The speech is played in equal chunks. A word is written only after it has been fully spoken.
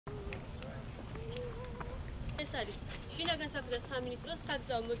ეს არის შინაგან საქმეთა სამინისტროს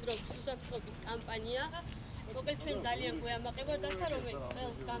საგზაო მოძრაობის უსაფრთხოების კამპანია. მოკლედ ჩვენ ძალიან გვეამაყებოდა და რომელიც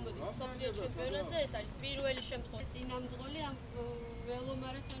წელს გამოდის მსოფლიო ჩემპიონატზე, ეს არის პირველი შემთხვევა წინამძღოლი ამ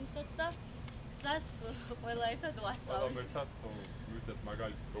ველომარათონისაც და გზას ყველა ერთად ვასწავლეთ. ვიდეთ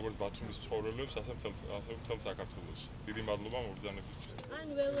მაგალითად როგორც ბათუმის ცხოვრებებს, ასე მთელ საქართველოს. დიდი მადლობა მობრძანებისთვის. ან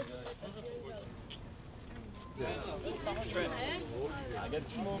ველოსიპედზე.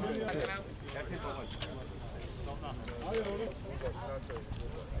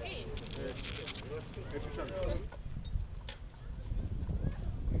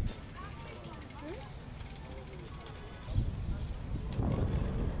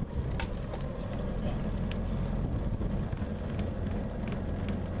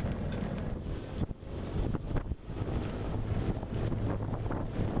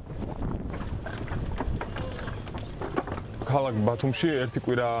 ქალაქ ბათუმში ერთი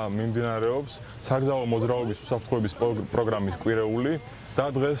კვირა მიმდინარეობს საგზაო მოძრაობის უსაფრთხოების პროგრამის კვირეული და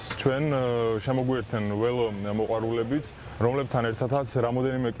დღეს ჩვენ შემოგვიერთდნენ ველომოყვარულებიც, რომლებთან ერთადაც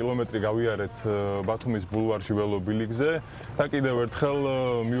რამოდენიმე კილომეტრი გავიარეთ ბათუმის ბულვარში ველობილიგზე და კიდევ ერთხელ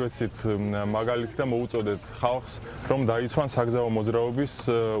მივეცით მაგალითი და მოუწოდეთ ხალხს, რომ დაიცვან საგზაო მოძრაობის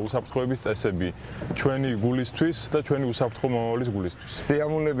უსაფრთხოების წესები ჩვენი გულისთვის და ჩვენი უსაფრთხო მომავლის გულისთვის.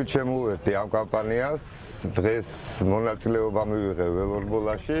 სიამოვნებით შემოვერთდი ამ კამპანიას, დღეს მონაწილეობა მივიღე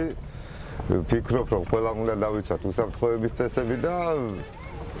ველომოყვარულებაში. ვფიქრობ, რომ ყველამ უნდა დავიცვათ უსაფრთხოების წესები და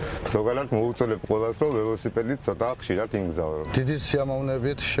ზოგადად მოუწოდებ ყველას, რომ ველოსიპედით ცოტა ხშირად იმგზავროს. დიდი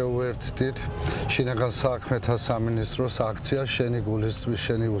სიამოვნებით შევერთდით შინაგან საქმეთა სამინისტროს აქცია შენი გულისთვის,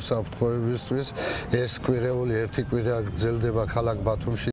 შენი უსაფრთხოებისთვის. ეს კვირეული ერთი კვირა გრძელდება ქალაქ ბათუმში.